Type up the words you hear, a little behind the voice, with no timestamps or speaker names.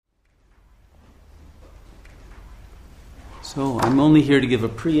So I'm only here to give a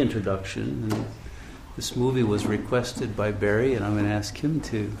pre-introduction, and this movie was requested by Barry, and I'm going to ask him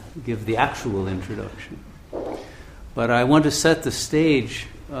to give the actual introduction. But I want to set the stage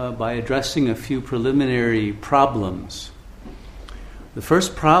by addressing a few preliminary problems. The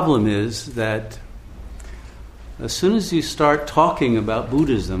first problem is that as soon as you start talking about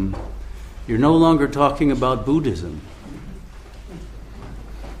Buddhism, you're no longer talking about Buddhism.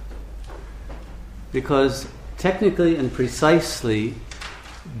 Because technically and precisely,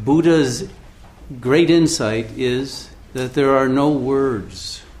 Buddha's great insight is that there are no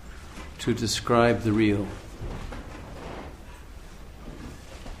words to describe the real.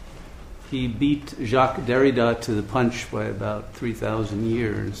 He beat Jacques Derrida to the punch by about 3,000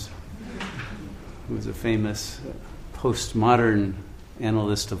 years, who was a famous postmodern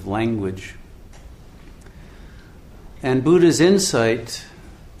analyst of language. And Buddha's insight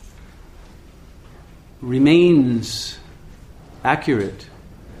remains accurate.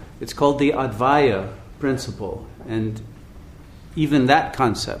 It's called the Advaya principle, and even that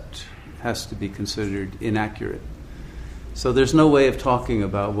concept has to be considered inaccurate. So there's no way of talking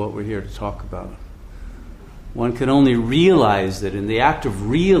about what we're here to talk about. One can only realize it, in the act of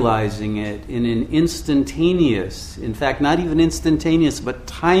realizing it in an instantaneous, in fact not even instantaneous, but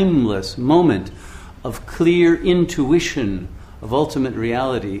timeless moment of clear intuition of ultimate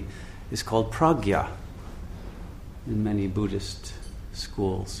reality, is called pragya in many Buddhist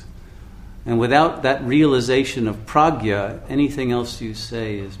schools. And without that realization of pragya, anything else you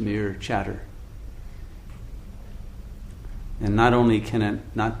say is mere chatter. And not only can it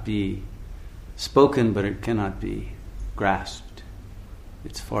not be spoken, but it cannot be grasped.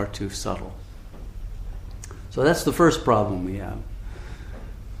 It's far too subtle. So that's the first problem we have.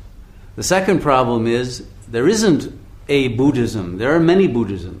 The second problem is there isn't a Buddhism. There are many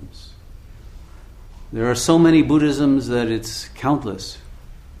Buddhisms. There are so many Buddhisms that it's countless.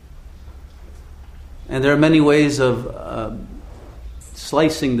 And there are many ways of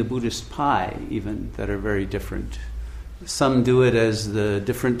slicing the Buddhist pie, even, that are very different. Some do it as the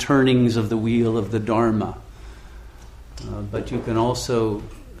different turnings of the wheel of the Dharma. But you can also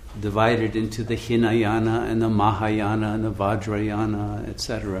divide it into the Hinayana and the Mahayana and the Vajrayana,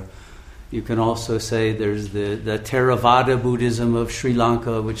 etc. You can also say there's the Theravada Buddhism of Sri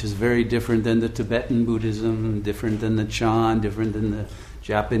Lanka, which is very different than the Tibetan Buddhism, different than the Chan, different than the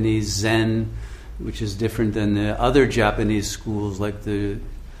Japanese Zen, which is different than the other Japanese schools like the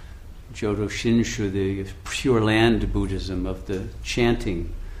Jodo Shinshu, the Pure Land Buddhism of the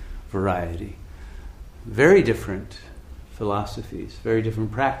chanting variety. Very different philosophies, very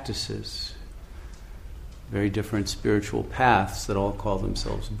different practices, very different spiritual paths that all call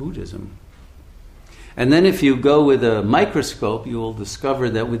themselves Buddhism. And then if you go with a microscope, you will discover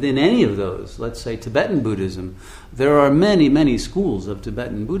that within any of those, let's say Tibetan Buddhism, there are many, many schools of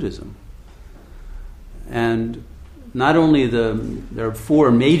Tibetan Buddhism. And not only there are four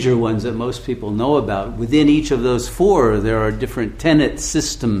major ones that most people know about. Within each of those four, there are different tenet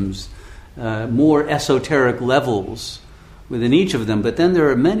systems, more esoteric levels within each of them. But then there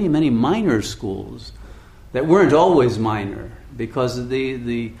are many, many minor schools that weren't always minor, because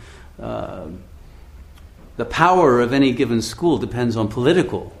the power of any given school depends on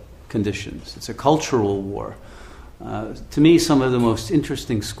political conditions. It's a cultural war. To me, some of the most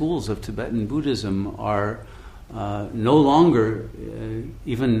interesting schools of Tibetan Buddhism are no longer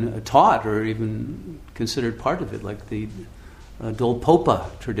even taught or even considered part of it, like the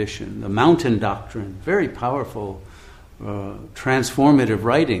Dolpopa tradition, the mountain doctrine, very powerful, transformative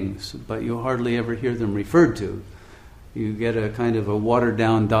writings, but you hardly ever hear them referred to. You get a kind of a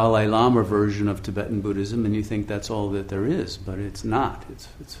watered-down Dalai Lama version of Tibetan Buddhism, and you think that's all that there is, but it's not.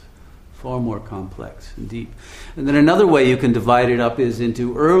 It's far more complex and deep. And then another way you can divide it up is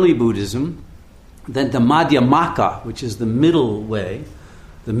into early Buddhism, then the Madhyamaka, which is the middle way,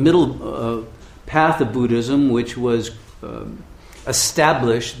 the middle path of Buddhism, which was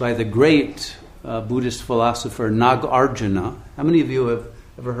established by the great Buddhist philosopher Nagarjuna. How many of you have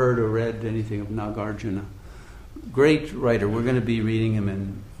ever heard or read anything of Nagarjuna? Great writer. We're going to be reading him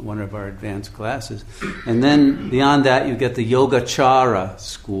in one of our advanced classes. And then beyond that, you get the Yogacara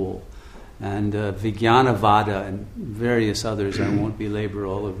school and Vijnanavada and various others. I won't belabor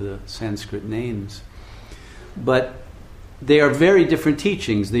all of the Sanskrit names. But they are very different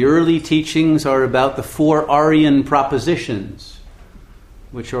teachings. The early teachings are about the four Aryan propositions,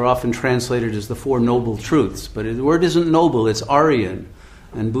 which are often translated as the Four Noble Truths. But the word isn't noble, it's Aryan.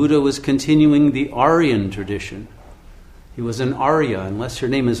 And Buddha was continuing the Aryan tradition. He was an Arya. Unless your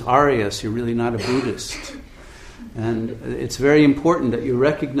name is Arias, you're really not a Buddhist. And it's very important that you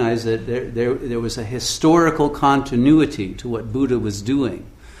recognize that there was a historical continuity to what Buddha was doing,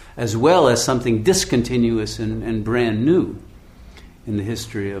 as well as something discontinuous and brand new in the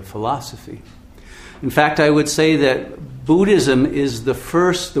history of philosophy. In fact, I would say that Buddhism is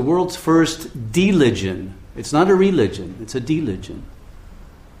the world's first deligion. It's not a religion, it's a deligion.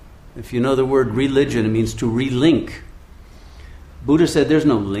 If you know the word religion, it means to relink. Buddha said there's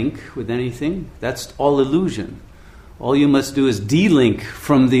no link with anything. That's all illusion. All you must do is delink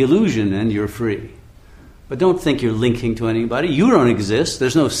from the illusion and you're free. But don't think you're linking to anybody. You don't exist.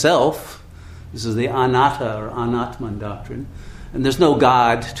 There's no self. This is the anatta or anatman doctrine. And there's no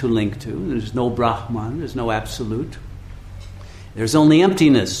God to link to. There's no Brahman. There's no absolute. There's only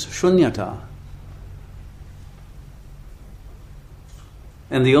emptiness, shunyata.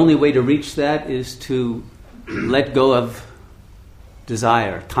 And the only way to reach that is to let go of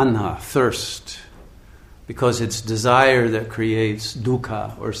desire, tanha, thirst. Because it's desire that creates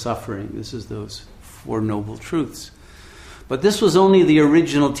dukkha or suffering. This is those Four Noble Truths. But this was only the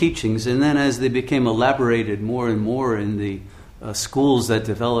original teachings, and then as they became elaborated more and more in the schools that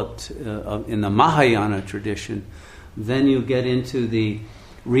developed in the Mahayana tradition, then you get into the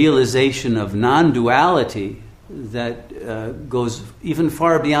realization of non-duality that goes even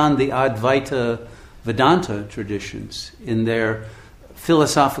far beyond the Advaita Vedanta traditions in their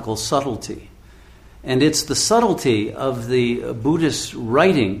philosophical subtlety. And it's the subtlety of the Buddhist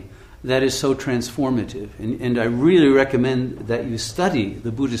writing that is so transformative. And I really recommend that you study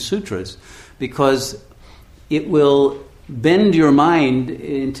the Buddhist Sutras, because it will bend your mind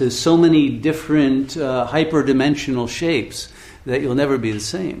into so many different hyperdimensional shapes that you'll never be the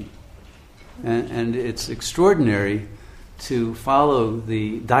same. And it's extraordinary to follow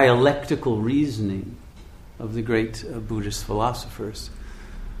the dialectical reasoning of the great Buddhist philosophers,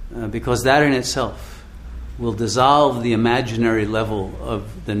 because that in itself will dissolve the imaginary level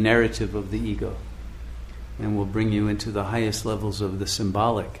of the narrative of the ego and will bring you into the highest levels of the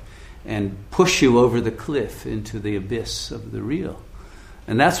symbolic and push you over the cliff into the abyss of the real.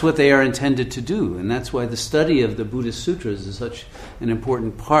 And that's what they are intended to do, and that's why the study of the Buddhist Sutras is such an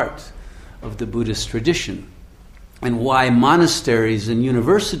important part of the Buddhist tradition, and why monasteries and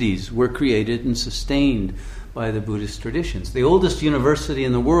universities were created and sustained by the Buddhist traditions. The oldest university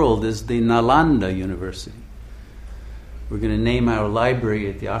in the world is the Nalanda University. We're going to name our library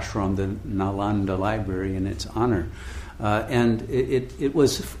at the ashram the Nalanda Library in its honor. And it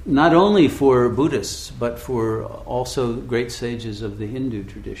was not only for Buddhists, but for also great sages of the Hindu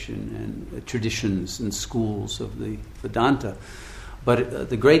tradition and traditions and schools of the Vedanta. But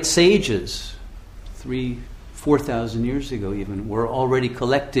the great sages, 4,000 years ago even, were already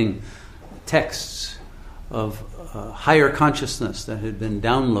collecting texts of higher consciousness that had been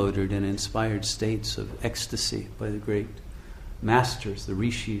downloaded in inspired states of ecstasy by the great masters, the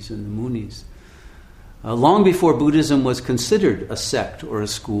rishis and the munis. Long before Buddhism was considered a sect or a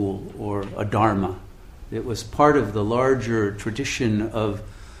school or a dharma, it was part of the larger tradition of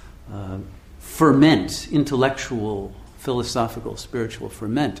ferment, intellectual, philosophical, spiritual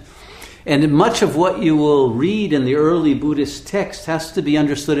ferment. And much of what you will read in the early Buddhist text has to be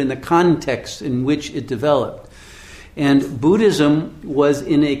understood in the context in which it developed. And Buddhism was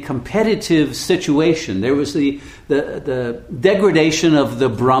in a competitive situation. There was the degradation of the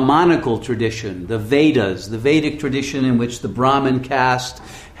Brahmanical tradition, the Vedas, the Vedic tradition in which the Brahmin caste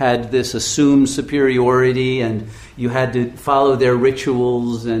had this assumed superiority and you had to follow their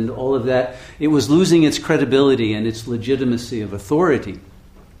rituals and all of that. It was losing its credibility and its legitimacy of authority.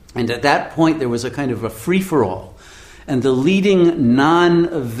 And at that point there was a kind of a free-for-all. And the leading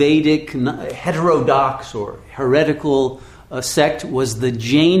non-Vedic, heterodox or heretical sect was the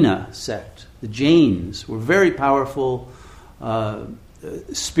Jaina sect. The Jains were very powerful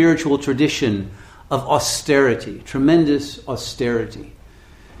spiritual tradition of austerity, tremendous austerity.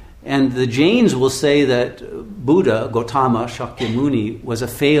 And the Jains will say that Buddha, Gautama Shakyamuni, was a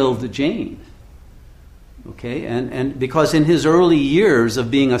failed Jain. Okay, and because in his early years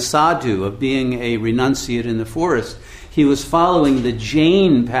of being a sadhu, of being a renunciate in the forest, he was following the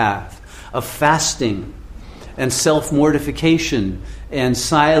Jain path of fasting and self-mortification and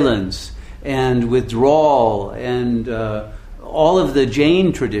silence and withdrawal and all of the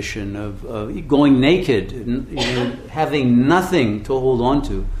Jain tradition of going naked and having nothing to hold on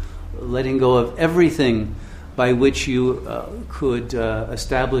to, letting go of everything by which you could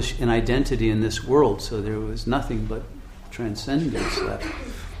establish an identity in this world. So there was nothing but transcendence left.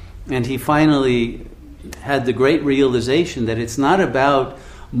 And he finally had the great realization that it's not about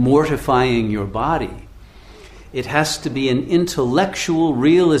mortifying your body. It has to be an intellectual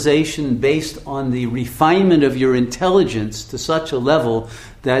realization based on the refinement of your intelligence to such a level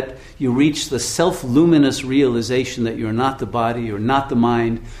that you reach the self-luminous realization that you're not the body, you're not the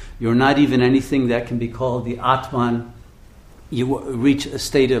mind, you're not even anything that can be called the Atman. You reach a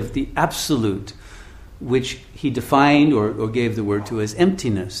state of the absolute, which he defined or gave the word to as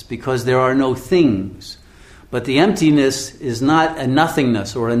emptiness, because there are no things. But the emptiness is not a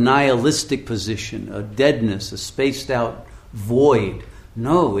nothingness or a nihilistic position, a deadness, a spaced out void.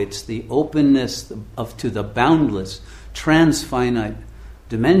 No, it's the openness to the boundless, transfinite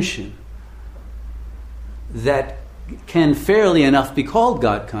dimension that can fairly enough be called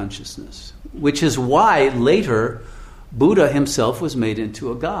God consciousness, which is why later Buddha himself was made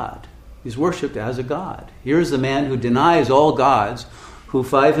into a god. He's worshipped as a god. Here's the man who denies all gods, who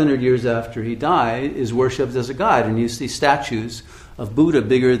 500 years after he died is worshipped as a god. And you see statues of Buddha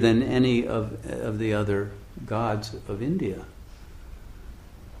bigger than any of the other gods of India.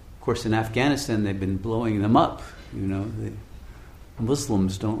 Of course, in Afghanistan, they've been blowing them up. The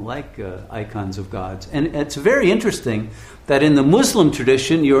Muslims don't like icons of gods. And it's very interesting that in the Muslim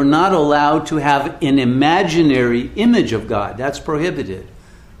tradition, you're not allowed to have an imaginary image of God. That's prohibited.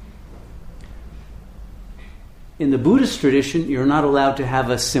 In the Buddhist tradition, you're not allowed to have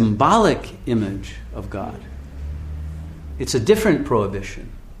a symbolic image of God. It's a different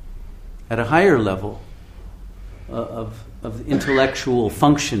prohibition at a higher level of intellectual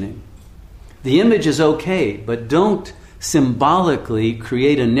functioning. The image is okay, but don't symbolically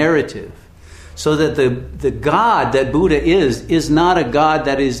create a narrative so that the God that Buddha is not a God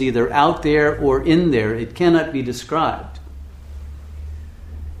that is either out there or in there. It cannot be described.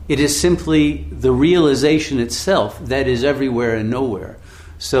 It is simply the realization itself that is everywhere and nowhere.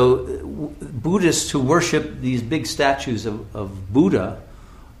 So Buddhists who worship these big statues of Buddha,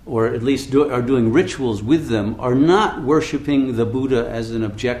 or at least are doing rituals with them, are not worshiping the Buddha as an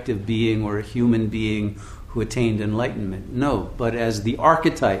objective being or a human being who attained enlightenment. No, but as the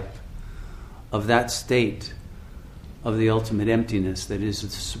archetype of that state of the ultimate emptiness that is the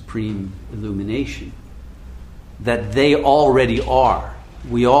supreme illumination, that they already are.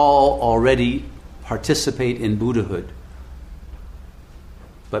 We all already participate in Buddhahood.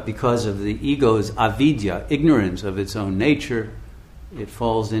 But because of the ego's avidya, ignorance of its own nature, it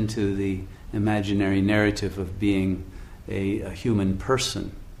falls into the imaginary narrative of being a human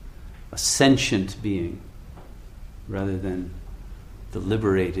person, a sentient being, rather than the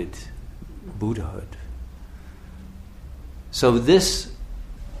liberated Buddhahood. So this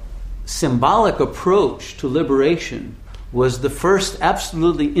symbolic approach to liberation was the first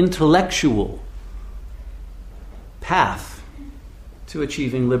absolutely intellectual path to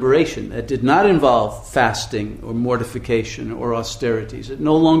achieving liberation. It did not involve fasting or mortification or austerities. It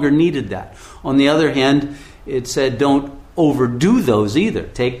no longer needed that. On the other hand, it said don't overdo those either.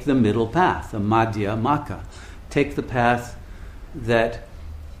 Take the middle path, the madhyamaka. Take the path that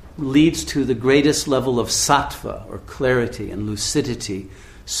leads to the greatest level of sattva or clarity and lucidity,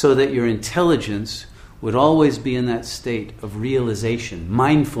 so that your intelligence would always be in that state of realization,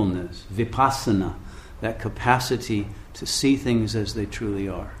 mindfulness, vipassana, that capacity to see things as they truly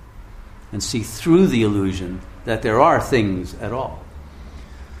are and see through the illusion that there are things at all.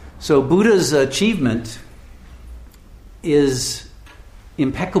 So Buddha's achievement is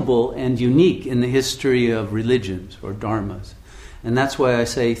impeccable and unique in the history of religions or dharmas. And that's why I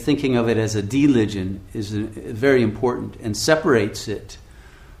say thinking of it as a deligion is very important and separates it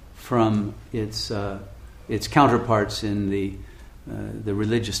from its counterparts in the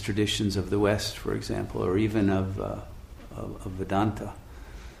religious traditions of the West, for example, or even of Vedanta.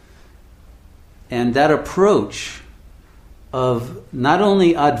 And that approach of not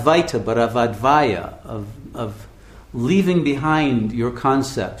only Advaita but of Advaya, of leaving behind your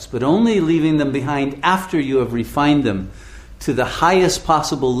concepts, but only leaving them behind after you have refined them to the highest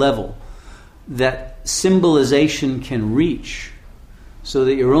possible level that symbolization can reach, so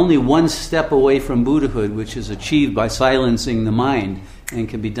that you're only one step away from Buddhahood, which is achieved by silencing the mind and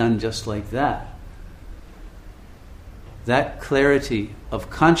can be done just like that. That clarity of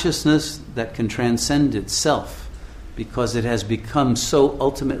consciousness that can transcend itself because it has become so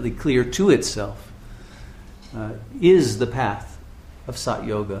ultimately clear to itself is the path of Sat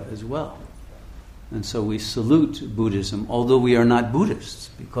Yoga as well. And so we salute Buddhism, although we are not Buddhists,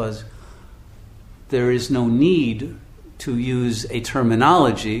 because there is no need to use a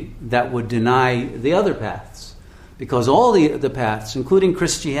terminology that would deny the other paths. Because all the paths, including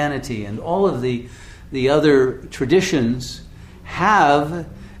Christianity and all of the other traditions, have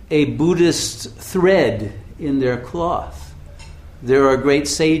a Buddhist thread in their cloth. there are great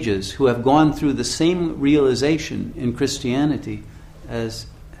sages who have gone through the same realization in Christianity as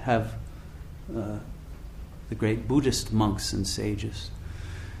have the great Buddhist monks and sages.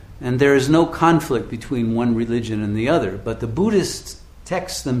 And there is no conflict between one religion and the other, but the Buddhist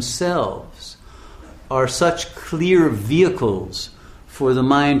texts themselves are such clear vehicles for the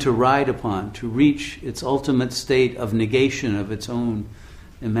mind to ride upon, to reach its ultimate state of negation of its own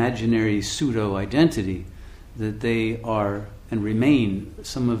imaginary pseudo-identity, that they are and remain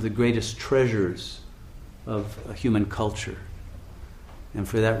some of the greatest treasures of a human culture. And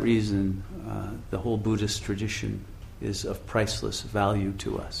for that reason, the whole Buddhist tradition is of priceless value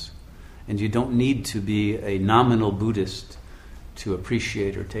to us. And you don't need to be a nominal Buddhist to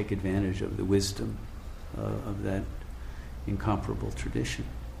appreciate or take advantage of the wisdom of that incomparable tradition.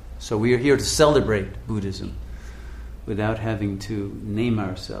 So we are here to celebrate Buddhism without having to name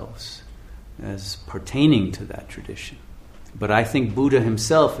ourselves as pertaining to that tradition. But I think Buddha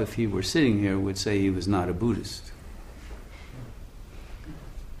himself, if he were sitting here, would say he was not a Buddhist.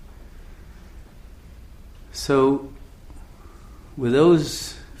 So, with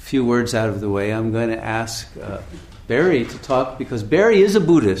those few words out of the way, I'm going to ask Barry to talk, because Barry is a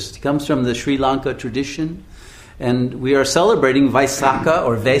Buddhist. He comes from the Sri Lanka tradition, and we are celebrating Vaisakha,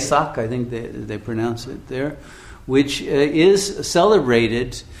 or Vesak, I think they pronounce it there, which is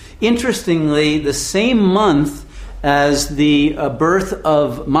celebrated, interestingly, the same month as the birth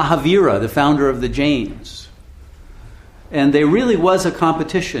of Mahavira, the founder of the Jains. And there really was a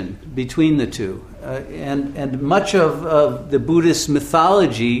competition between the two. And much of the Buddhist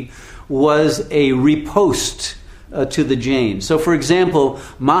mythology was a riposte to the Jains. So, for example,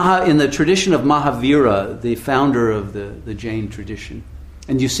 in the tradition of Mahavira, the founder of the Jain tradition,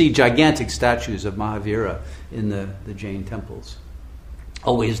 and you see gigantic statues of Mahavira in the Jain temples,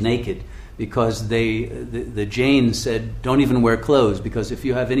 always naked, because the Jains said, don't even wear clothes, because if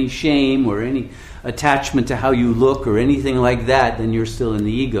you have any shame or any attachment to how you look or anything like that, then you're still in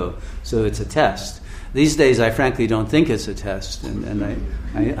the ego. So it's a test. These days, I frankly don't think it's a test, and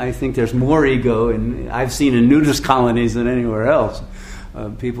I think there's more ego, and I've seen in nudist colonies than anywhere else.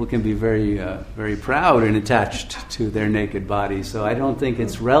 People can be very, very proud and attached to their naked bodies, so I don't think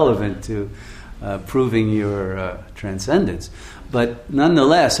it's relevant to proving your transcendence. But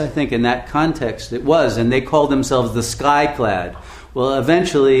nonetheless, I think in that context it was, and they called themselves the sky-clad. Well,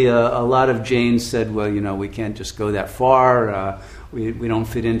 eventually a lot of Jains said, well, we can't just go that far. We don't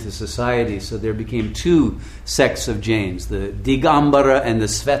fit into society. So there became two sects of Jains, the Digambara and the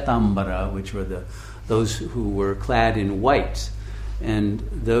Svetambara, which were those who were clad in white. And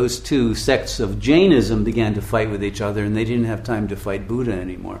those two sects of Jainism began to fight with each other, and they didn't have time to fight Buddha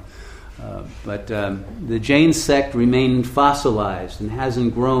anymore. But the Jain sect remained fossilized and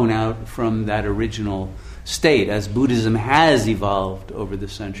hasn't grown out from that original state, as Buddhism has evolved over the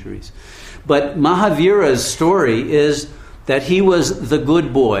centuries. But Mahavira's story is that he was the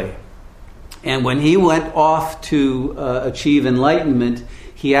good boy. And when he went off to achieve enlightenment,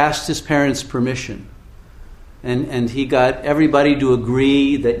 he asked his parents' permission. And he got everybody to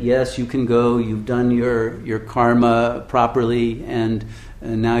agree that, yes, you can go, you've done your karma properly, and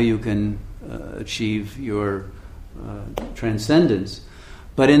now you can achieve your transcendence.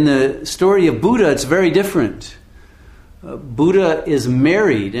 But in the story of Buddha, it's very different. Buddha is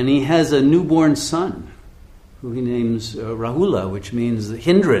married, and he has a newborn son, who he names Rahula, which means the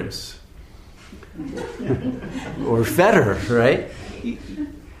hindrance, or fetter, right?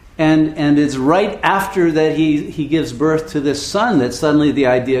 And it's right after that he gives birth to this son that suddenly the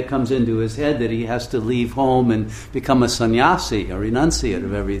idea comes into his head that he has to leave home and become a sannyasi, a renunciate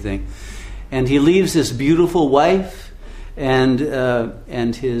of everything. And he leaves this beautiful wife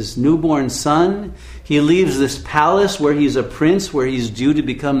and his newborn son. He leaves this palace where he's a prince, where he's due to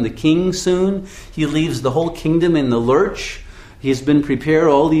become the king soon. He leaves the whole kingdom in the lurch. He's been prepared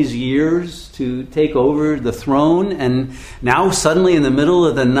all these years to take over the throne, and now suddenly in the middle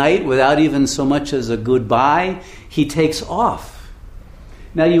of the night, without even so much as a goodbye, he takes off.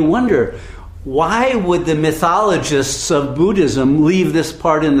 Now you wonder, why would the mythologists of Buddhism leave this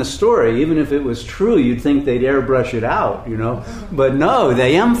part in the story? Even if it was true, you'd think they'd airbrush it out, But no,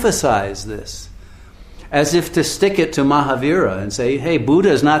 they emphasize this, as if to stick it to Mahavira and say, hey,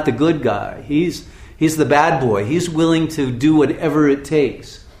 Buddha is not the good guy. He's the bad boy. He's willing to do whatever it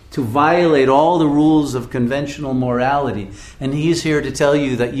takes to violate all the rules of conventional morality. And he's here to tell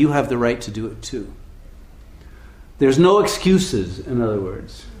you that you have the right to do it too. There's no excuses, in other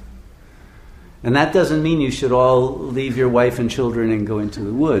words. And that doesn't mean you should all leave your wife and children and go into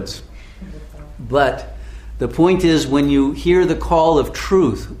the woods. But the point is, when you hear the call of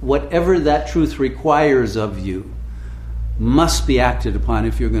truth, whatever that truth requires of you, must be acted upon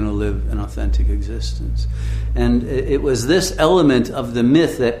if you're going to live an authentic existence. And it was this element of the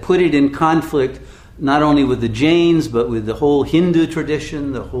myth that put it in conflict not only with the Jains, but with the whole Hindu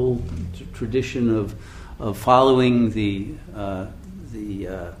tradition, the whole tradition of following the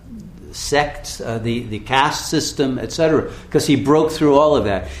sects, the caste system, etc., because he broke through all of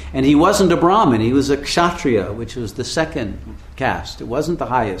that. And he wasn't a Brahmin, he was a Kshatriya, which was the second caste. It wasn't the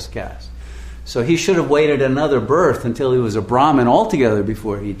highest caste. So he should have waited another birth until he was a Brahmin altogether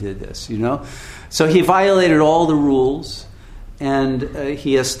before he did this, you know. So he violated all the rules, and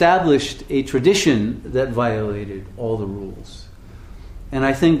he established a tradition that violated all the rules. And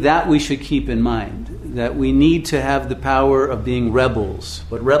I think that we should keep in mind, that we need to have the power of being rebels,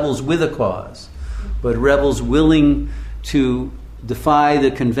 but rebels with a cause, but rebels willing to defy the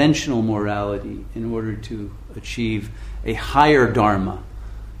conventional morality in order to achieve a higher dharma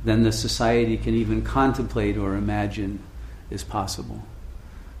than the society can even contemplate or imagine is possible.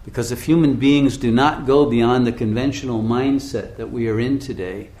 Because if human beings do not go beyond the conventional mindset that we are in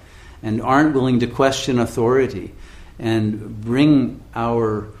today and aren't willing to question authority and bring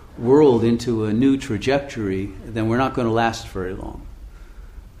our world into a new trajectory, then we're not going to last very long.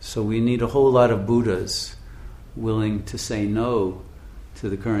 So we need a whole lot of Buddhas willing to say no to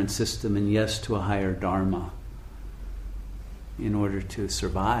the current system and yes to a higher dharma in order to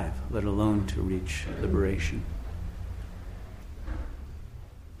survive, let alone to reach liberation.